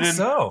had ridden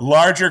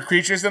larger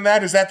creatures than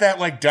that? Is that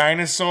like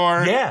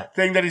dinosaur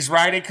thing that he's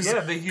riding?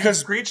 The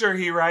huge creature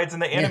he rides in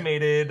the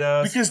animated.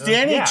 Because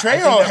Danny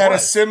Trejo had a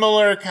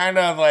similar kind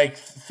of like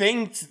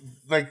thing.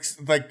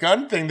 Like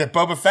gun thing that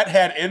Boba Fett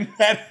had in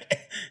that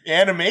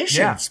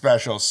animation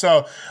special.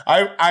 So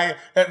I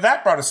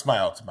that brought a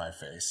smile to my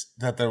face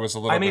that there was a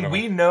little bit of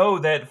we know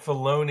that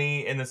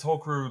Filoni and this whole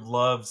crew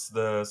loves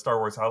the Star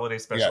Wars holiday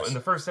special. Yes. In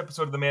the first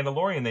episode of The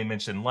Mandalorian, they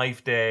mentioned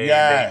Life Day.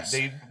 Yes.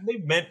 They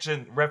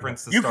mentioned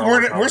reference to Star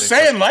Wars. We're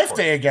saying Life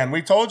Day again.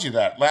 We told you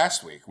that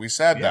last week. We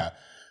said that.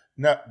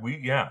 No,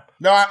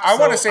 I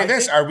want to say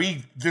this.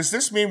 Does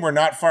this mean we're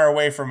not far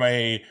away from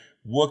a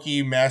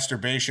Wookiee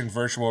masturbation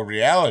virtual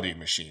reality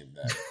machine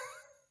then?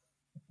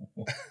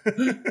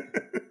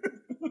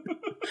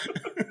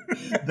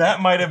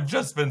 That might have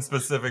just been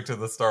specific to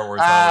the Star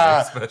Wars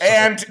holiday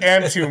special.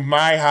 And to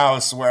my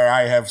house where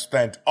I have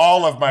spent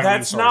all of my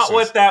resources. That's not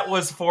what that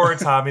was for,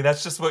 Tommy.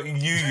 That's just what you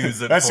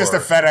use it That's for. just a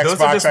FedEx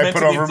box I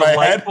put over my head.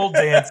 Delightful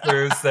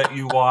dancers that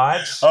you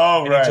watch.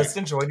 Oh, right. You just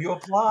enjoy and you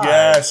apply.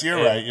 Yes,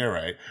 you're right. You're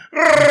right.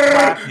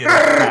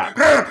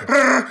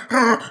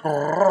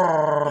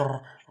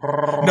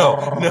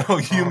 No,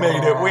 you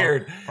made it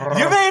weird.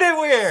 You made it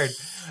weird.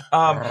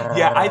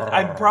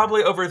 I'm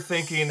probably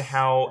overthinking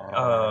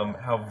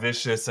how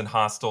vicious and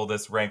hostile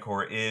this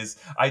Rancor is.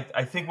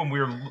 I think when we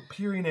were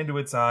peering into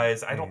its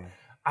eyes,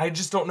 I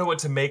just don't know what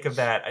to make of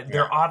that. Yeah.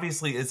 There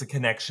obviously is a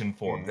connection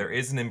formed. There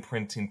is an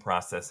imprinting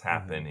process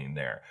happening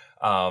there.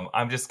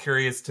 I'm just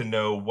curious to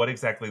know what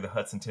exactly the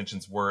Hutts'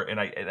 intentions were, and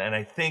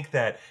I think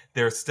that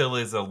there still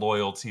is a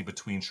loyalty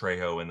between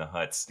Trejo and the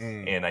Hutts,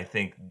 and I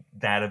think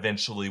that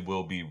eventually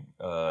will be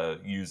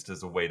used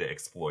as a way to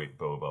exploit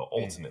Boba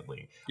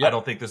ultimately. Yep. I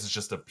don't think this is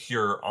just a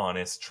pure,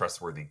 honest,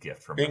 trustworthy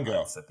gift from the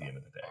Hutts at the end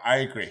of the day. I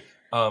agree.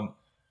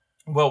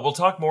 Well, we'll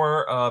talk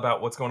more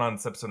about what's going on in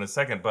this episode in a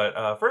second,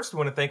 but first we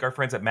want to thank our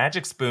friends at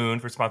Magic Spoon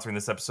for sponsoring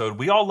this episode.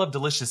 We all love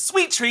delicious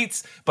sweet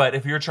treats, but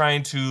if you're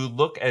trying to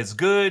look as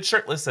good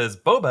shirtless as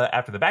Boba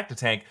after the Bacta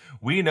tank,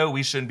 we know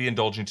we shouldn't be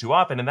indulging too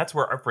often, and that's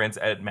where our friends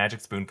at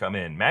Magic Spoon come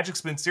in. Magic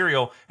Spoon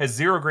cereal has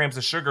 0 grams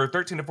of sugar,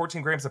 13 to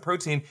 14 grams of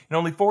protein, and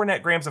only 4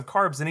 net grams of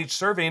carbs in each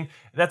serving.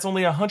 That's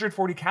only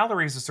 140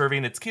 calories a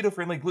serving. It's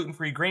keto-friendly,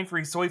 gluten-free,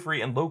 grain-free,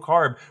 soy-free, and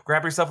low-carb.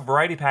 Grab yourself a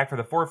variety pack for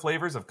the 4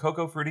 flavors of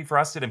cocoa, fruity,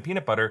 frosted, and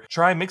peanut butter.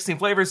 Try mixing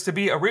flavors to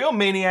be a real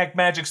maniac,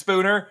 Magic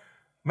Spooner.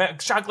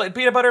 Chocolate and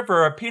peanut butter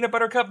for a peanut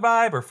butter cup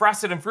vibe, or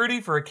frosted and fruity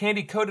for a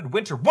candy-coated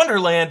winter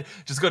wonderland.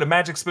 Just go to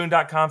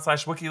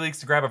magicspoon.com/WikiLeaks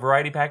to grab a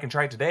variety pack and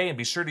try it today. And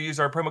be sure to use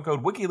our promo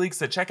code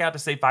WikiLeaks at checkout to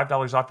save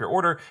 $5 off your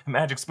order. And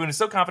Magic Spoon is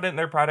so confident in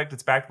their product,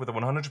 it's backed with a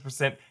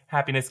 100%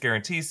 happiness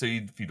guarantee. So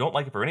if you don't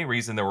like it for any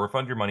reason, they'll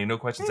refund your money, no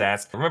questions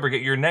asked. Remember,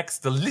 get your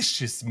next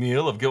delicious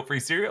meal of guilt-free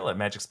cereal at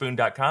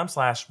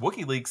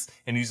magicspoon.com/WikiLeaks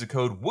and use the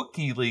code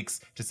WikiLeaks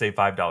to save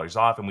 $5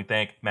 off. And we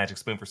thank Magic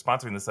Spoon for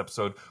sponsoring this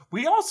episode.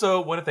 We also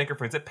want to thank our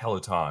friends at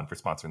Peloton for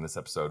sponsoring this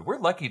episode. We're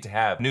lucky to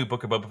have new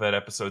Book of Boba Fett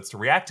episodes to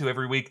react to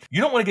every week. You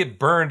don't want to get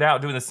burned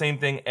out doing the same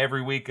thing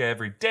every week,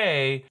 every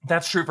day.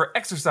 That's true for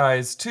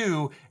exercise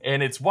too,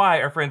 and it's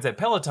why our friends at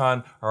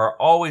Peloton are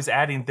always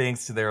adding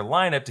things to their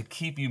lineup to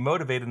keep you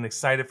motivated and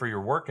excited for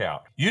your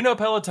workout. You know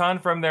Peloton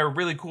from their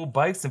really cool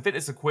bikes and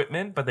fitness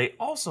equipment, but they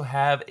also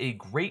have a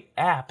great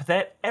app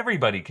that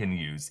everybody can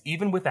use,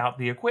 even without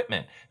the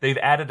equipment. They've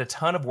added a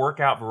ton of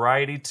workout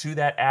variety to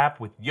that app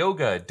with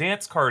yoga,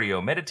 dance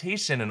cardio,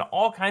 meditation, and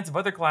all kinds of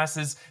other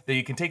classes that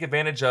you can take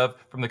advantage of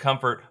from the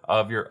comfort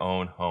of your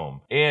own home.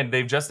 And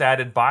they've just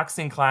added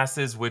boxing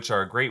classes, which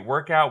are a great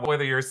workout.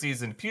 Whether you're a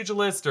seasoned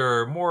pugilist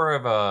or more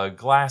of a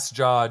glass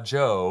jaw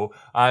Joe,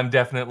 I'm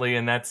definitely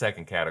in that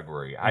second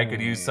category. I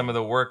could use some of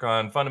the work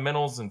on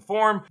fundamentals and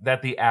form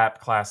that the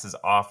app classes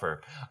offer.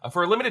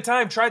 For a limited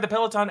time, try the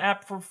Peloton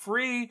app for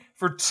free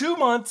for 2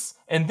 months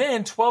and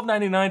then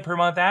 $12.99 per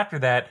month after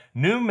that.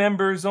 New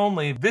members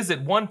only.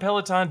 Visit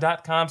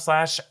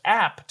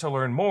onepeloton.com/app to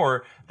learn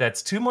more. That's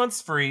That's 2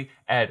 months free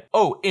at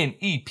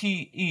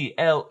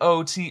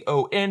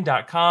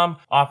ONEPELOTON.com.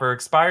 Offer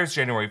expires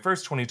January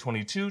 1st,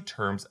 2022.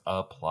 Terms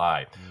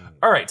apply.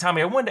 All right,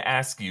 Tommy, I wanted to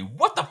ask you,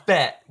 what the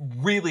bet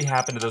really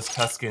happened to those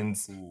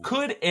Tuskens?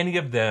 Could any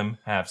of them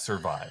have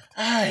survived?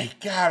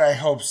 God, I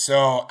hope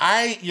so.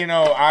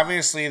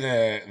 Obviously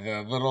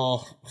the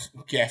little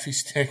gaffy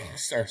stick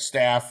or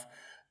staff,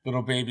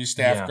 little baby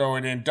staff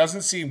going in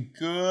doesn't seem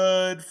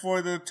good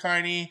for the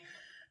tiny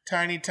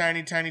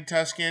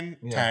Tusken.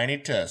 Yeah. Tiny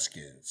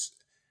Tuskens.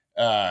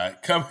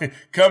 Coming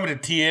to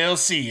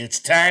TLC, it's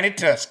Tiny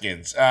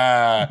Tuskens.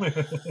 I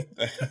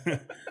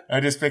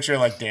just picture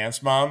like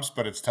Dance Moms,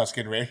 but it's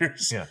Tusken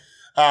Raiders. Yeah.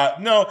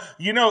 No,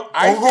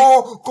 I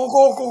think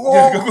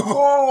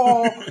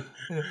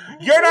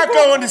you're not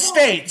going to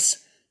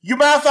States. You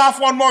mouth off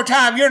one more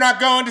time. You're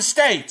not going to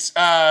States.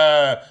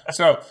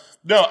 So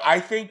no, I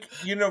think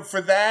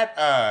for that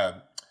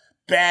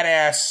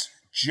badass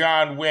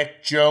Joan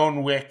Wick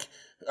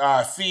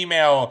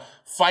female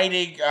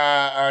fighting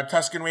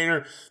Tusken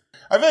Raider,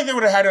 I feel like there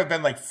would have had to have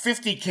been like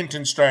 50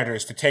 Kenton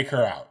Striders to take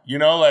her out.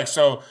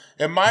 So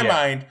in my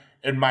mind,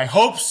 in my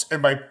hopes,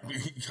 in my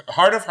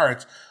heart of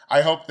hearts,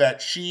 I hope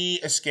that she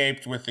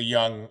escaped with the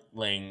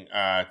youngling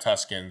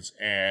Tuskens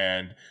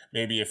and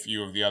maybe a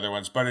few of the other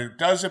ones. But it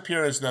does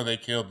appear as though they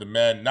killed the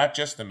men, not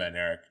just the men,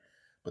 Eric,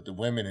 but the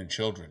women and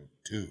children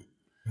too.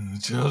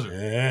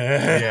 Children.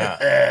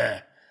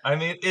 Yeah. I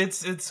mean,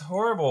 it's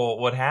horrible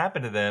what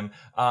happened to them,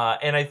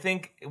 and I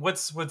think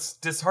what's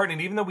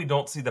disheartening, even though we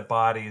don't see the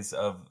bodies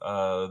of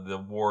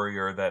the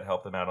warrior that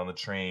helped them out on the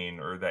train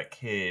or that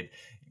kid,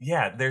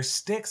 their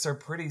sticks are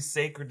pretty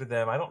sacred to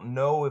them. I don't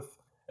know if,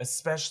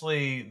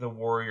 especially the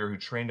warrior who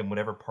trained him, would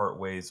ever part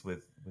ways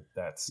with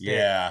that stick.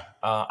 Yeah.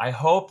 I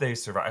hope they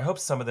survive. I hope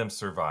some of them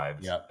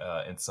survived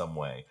in some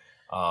way.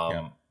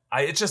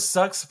 It just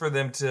sucks for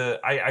them to.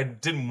 I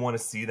didn't want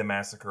to see the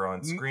massacre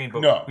on screen,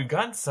 but we've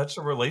gotten such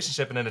a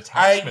relationship and an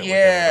attachment with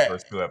them in the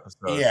first 2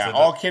 episodes. Yeah, so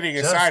all kidding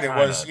aside, it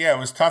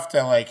was tough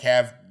to like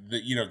have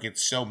get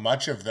so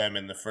much of them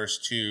in the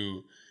first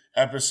 2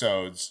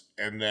 episodes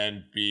and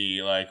then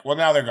be like, well,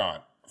 now they're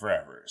gone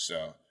forever.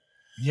 So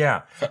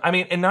yeah, I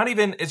mean, and not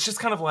even. It's just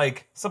kind of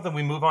like something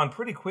we move on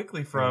pretty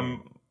quickly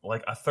from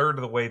like a third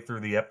of the way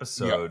through the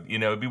episode.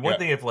 It'd be one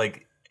thing if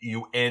like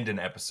you end an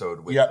episode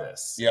with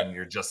this and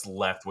you're just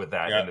left with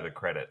that into the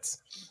credits.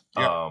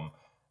 And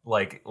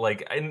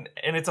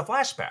it's a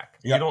flashback.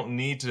 You don't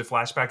need to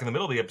flashback in the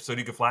middle of the episode.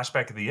 You can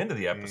flashback at the end of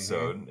the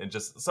episode and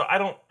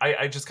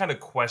I just kind of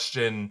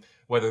question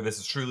whether this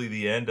is truly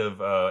the end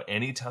of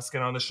any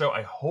Tusken on the show.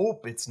 I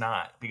hope it's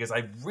not, because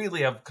I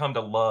really have come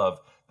to love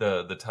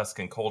the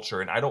Tusken culture,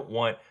 and I don't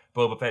want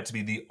Boba Fett to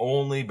be the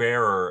only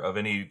bearer of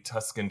any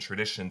Tusken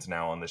traditions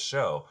now on the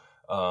show,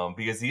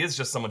 because he is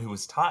just someone who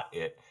was taught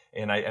it.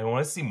 And I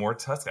want to see more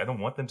Tusken. I don't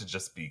want them to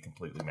just be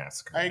completely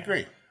massacred. I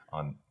agree.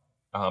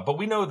 But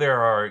we know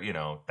there are,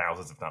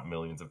 thousands, if not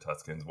millions, of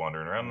Tuskens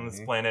wandering around on this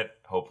planet.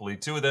 Hopefully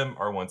 2 of them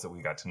are ones that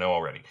we got to know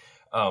already.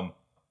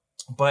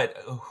 But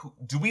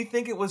do we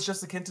think it was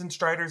just the Kenton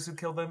Striders who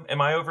killed them? Am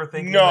I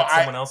overthinking that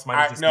someone else might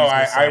have just used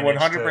their I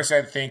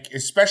 100% think,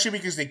 especially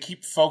because they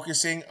keep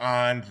focusing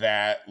on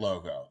that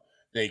logo.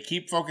 They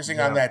keep focusing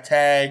on that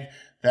tag.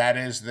 That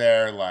is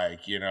their,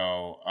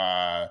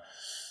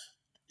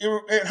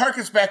 it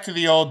harkens back to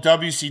the old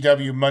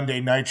WCW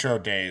Monday Nitro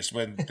days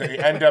when the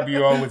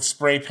NWO would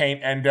spray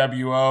paint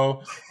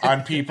NWO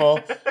on people.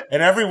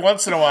 And every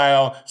once in a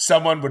while,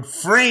 someone would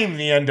frame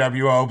the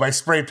NWO by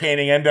spray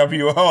painting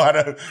NWO on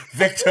a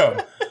victim.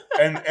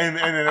 And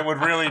it would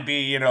really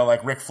be,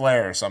 like Ric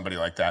Flair or somebody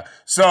like that.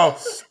 So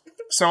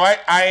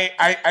I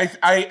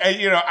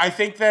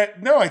think that,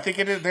 I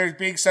think they're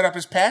being set up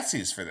as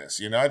patsies for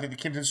this. I think the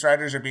Kenton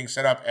Striders are being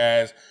set up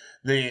as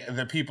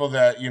the people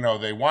that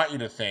they want you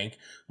to think,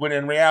 when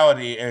in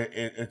reality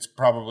it's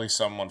probably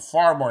someone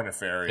far more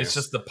nefarious. It's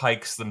just the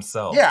Pikes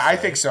themselves. Yeah, I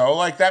think so.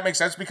 Like, that makes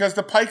sense, because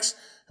the Pikes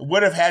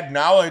would have had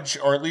knowledge,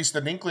 or at least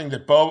an inkling,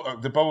 that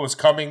Boba was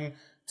coming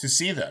to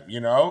see them.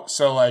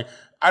 So like,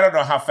 I don't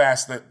know how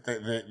fast that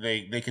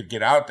they could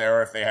get out there,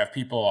 or if they have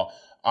people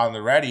on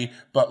the ready,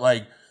 but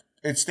like,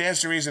 it stands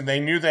to reason they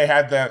knew they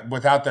had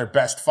without their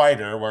best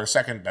fighter, or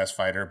second best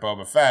fighter,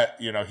 Boba Fett.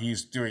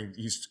 He's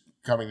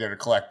coming there to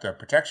collect the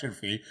protection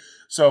fee.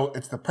 So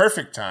it's the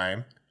perfect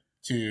time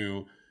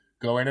to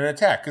go in and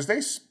attack, because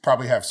they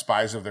probably have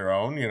spies of their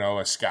own,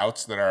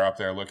 scouts that are up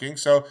there looking.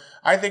 So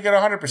I think it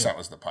 100%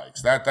 was the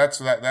Pikes.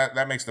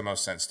 That makes the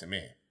most sense to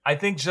me. I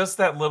think just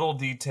that little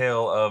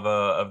detail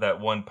of that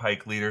one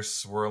Pike leader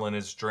swirling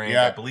his drink.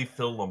 I believe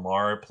Phil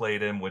LaMarr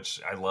played him,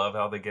 which I love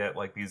how they get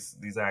like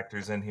these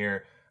actors in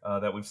here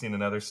that we've seen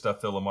in other stuff.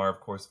 Phil LaMarr, of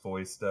course,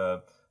 voiced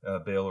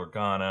Bail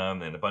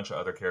Organa and a bunch of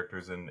other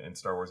characters in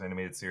Star Wars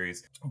animated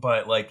series.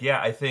 But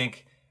I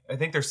think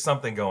there's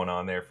something going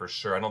on there for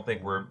sure. I don't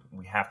think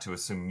we have to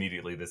assume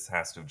immediately this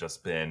has to have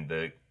just been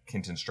the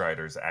Kenton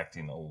Striders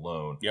acting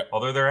alone. Yep.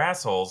 Although they're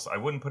assholes, I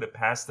wouldn't put it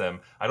past them.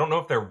 I don't know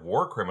if they're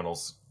war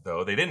criminals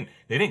though. They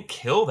didn't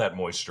kill that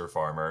moisture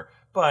farmer,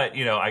 But,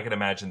 I can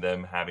imagine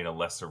them having a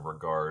lesser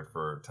regard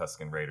for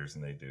Tusken Raiders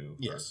than they do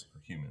for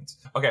humans.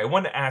 Okay, I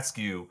wanted to ask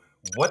you,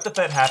 what the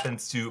Fett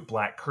happens to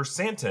Black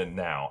Krrsantan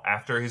now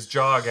after his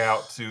jog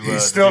out to...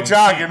 He's still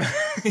jogging.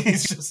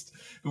 He's just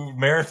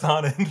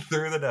marathoning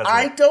through the desert.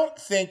 I don't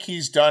think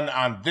he's done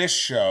on this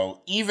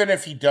show, even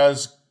if he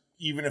does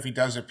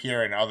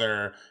appear in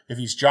other, if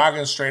he's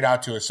jogging straight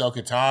out to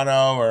Ahsoka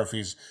Tano, or if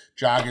he's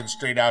jogging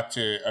straight out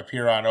to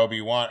appear on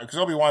Obi-Wan, because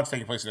Obi-Wan's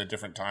taking place in a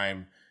different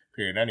time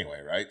period anyway,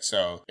 right?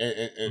 So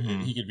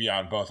he could be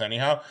on both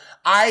anyhow.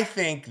 I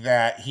think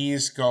that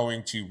he's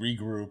going to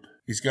regroup.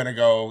 He's going to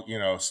go,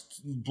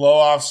 blow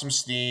off some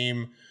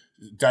steam,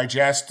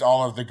 digest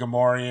all of the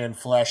Gamorrean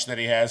flesh that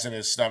he has in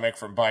his stomach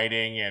from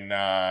biting and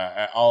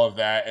all of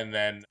that. And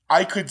then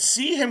I could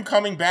see him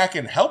coming back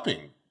and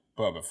helping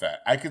Boba Fett.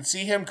 I could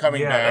see him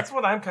coming back. Yeah, that's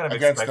what I'm kind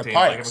of expecting.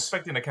 Like, I'm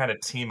expecting to kind of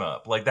team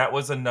up. Like, that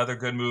was another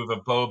good move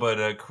of Boba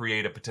to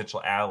create a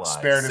potential ally.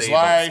 Spare his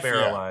life.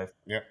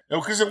 Yeah.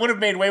 Because it would have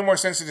made way more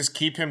sense to just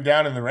keep him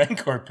down in the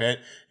Rancor pit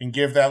and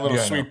give that little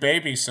sweet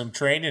baby some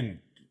training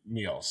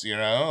meals,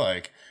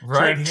 like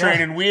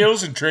training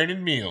wheels and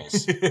training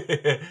meals.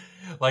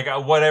 Like,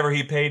 whatever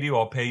he paid you,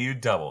 I'll pay you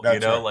double.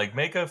 That's right. Like,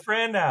 make a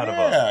friend out of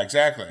him. Yeah,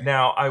 exactly.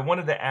 Now, I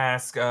wanted to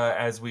ask,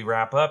 as we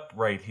wrap up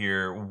right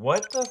here,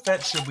 what the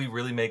Fett should we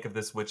really make of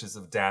this Witches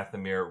of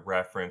Dathomir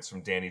reference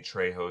from Danny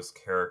Trejo's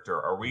character?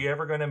 Are we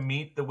ever going to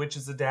meet the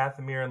Witches of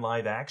Dathomir in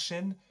live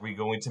action? Are we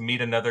going to meet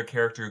another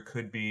character who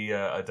could be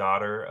a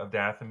daughter of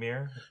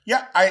Dathomir?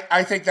 Yeah,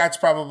 I think that's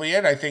probably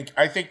it. I think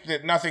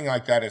that nothing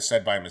like that is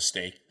said by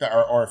mistake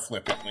or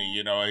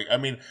flippantly. I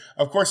mean,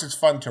 of course, it's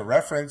fun to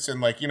reference,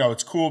 and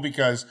it's cool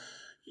because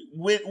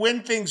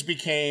when things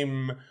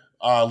became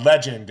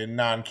legend and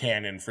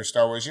non-canon for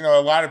Star Wars,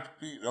 a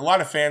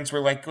lot of fans were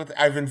like,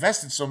 I've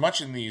invested so much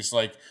in these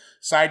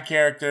side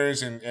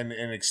characters and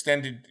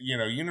extended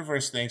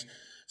universe things.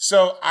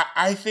 So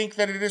I think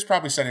that it is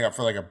probably setting up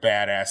for a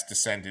badass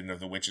descendant of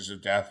the Witches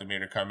of Dathomir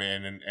to come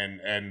in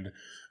and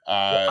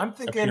I'm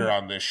thinking, appear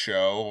on this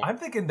show. I'm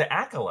thinking the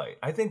Acolyte.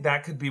 I think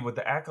that could be what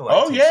the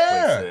Acolyte takes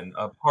place in.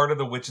 A part of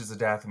the Witches of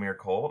Dathomir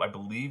cult. I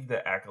believe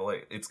the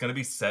Acolyte, it's going to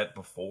be set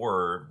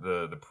before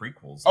the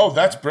prequels. Oh,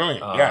 that's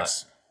brilliant.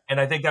 Yes. And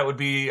I think that would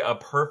be a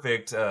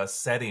perfect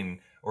setting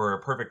or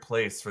a perfect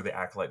place for the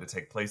Acolyte to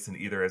take place in,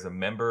 either as a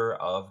member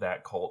of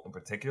that cult in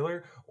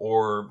particular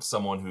or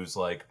someone who's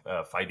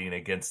fighting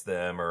against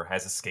them or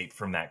has escaped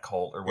from that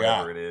cult or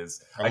whatever it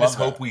is. I just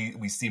hope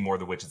we see more of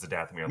the Witches of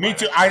Dathomir. Me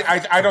too.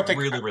 I don't think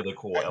really, really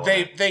cool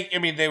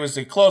there was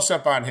a close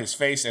up on his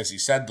face as he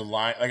said the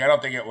line. I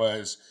don't think it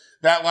was.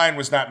 That line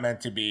was not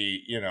meant to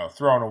be,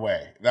 thrown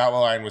away. That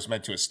line was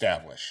meant to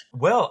establish.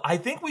 Well, I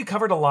think we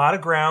covered a lot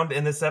of ground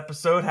in this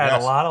episode, had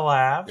a lot of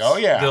laughs. Oh,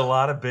 yeah. Did a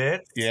lot of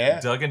bits.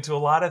 Yeah. Dug into a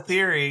lot of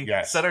theory.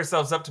 Yes. Set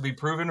ourselves up to be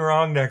proven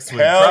wrong next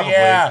week. Hell probably.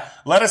 Yeah.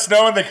 Let us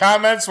know in the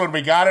comments when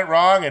we got it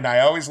wrong, and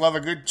I always love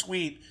a good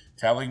tweet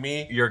telling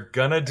me you're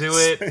gonna do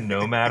it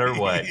no matter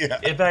what. Yeah.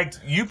 In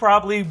fact, you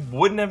probably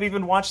wouldn't have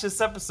even watched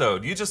this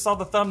episode. You just saw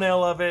the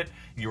thumbnail of it,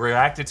 you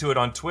reacted to it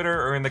on Twitter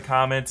or in the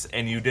comments,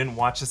 and you didn't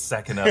watch a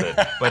second of it.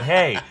 But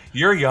hey,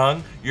 you're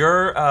young,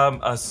 you're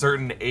a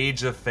certain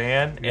age of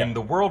fan, and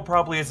the world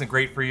probably isn't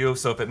great for you,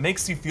 so if it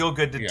makes you feel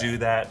good to do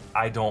that,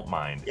 I don't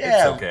mind.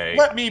 Yeah, it's okay.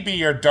 Let me be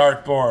your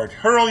dartboard.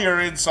 Hurl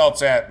your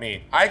insults at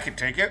me. I can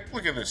take it.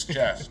 Look at this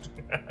chest.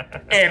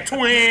 And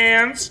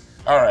twins.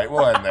 All right,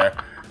 we'll end there.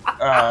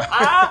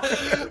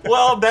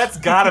 Well, that's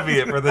gotta be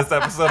it for this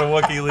episode of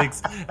Wookiee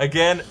Leaks.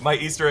 Again, my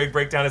Easter egg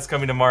breakdown is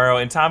coming tomorrow,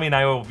 and Tommy and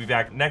I will be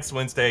back next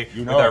Wednesday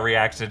with our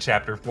reaction to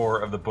Chapter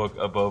 4 of the Book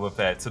of Boba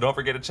Fett. So don't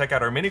forget to check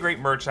out our many great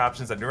merch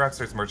options at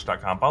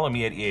newrockstarsmerch.com. Follow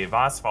me at EA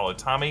Voss. Follow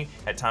Tommy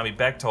at Tommy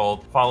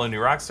Bechtold. Follow New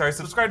Rockstars.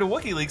 Subscribe to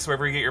Wookiee Leaks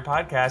wherever you get your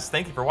podcasts.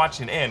 Thank you for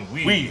watching, and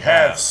we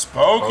have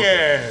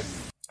spoken.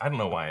 I don't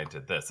know why I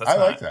did this. I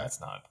like that.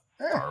 That's not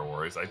Star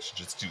Wars. I should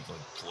just do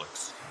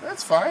flicks.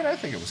 That's fine. I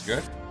think it was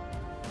good.